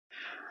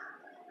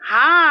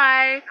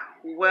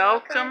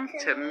Welcome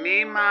to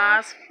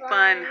Mima's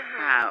Fun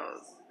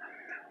House.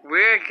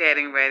 We're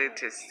getting ready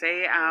to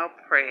say our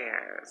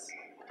prayers.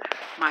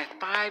 My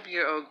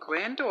 5-year-old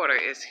granddaughter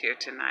is here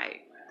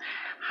tonight.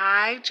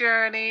 Hi,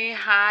 Journey.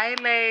 Hi,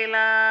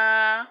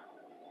 Layla.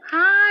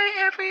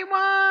 Hi,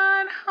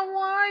 everyone. How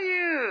are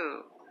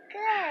you?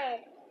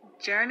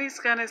 Good. Journey's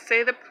going to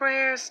say the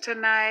prayers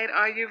tonight.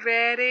 Are you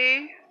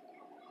ready?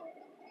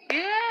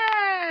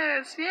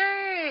 Yes.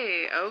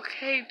 Yay.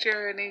 Okay,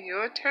 Journey,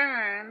 your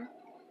turn.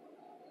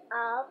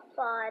 Our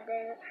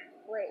Father,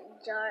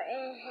 which art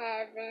in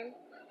heaven,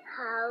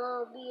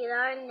 hallowed be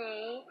thy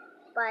name.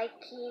 Thy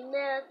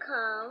kingdom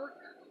come,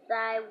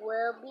 thy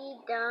will be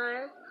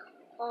done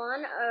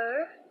on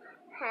earth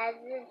as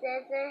it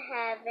is in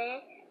heaven.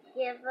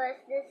 Give us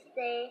this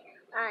day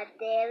our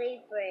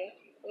daily bread.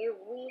 If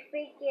we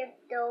forgive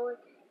those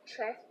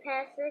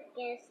trespass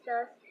against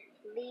us,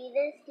 lead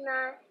us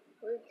not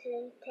into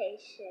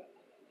temptation,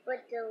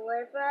 but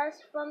deliver us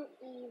from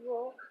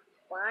evil.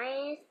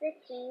 Thine is the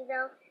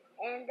kingdom,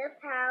 and the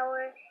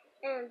power,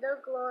 and the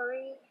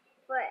glory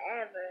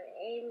forever.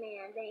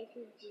 Amen. Thank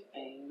you, Jesus.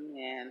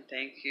 Amen.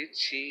 Thank you,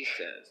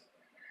 Jesus.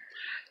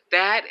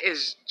 That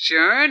is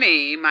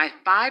Journey, my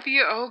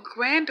 5-year-old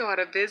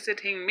granddaughter,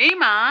 visiting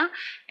Mima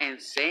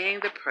and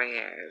saying the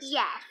prayers.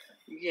 Yes.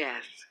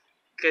 Yes.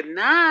 Good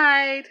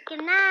night.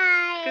 Good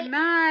night. Good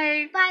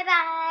night.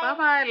 Bye-bye.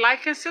 Bye-bye.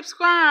 Like and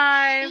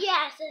subscribe.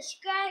 Yeah,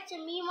 subscribe to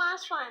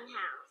Mima's Fun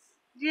House.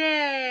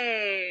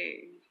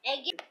 Yay.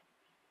 And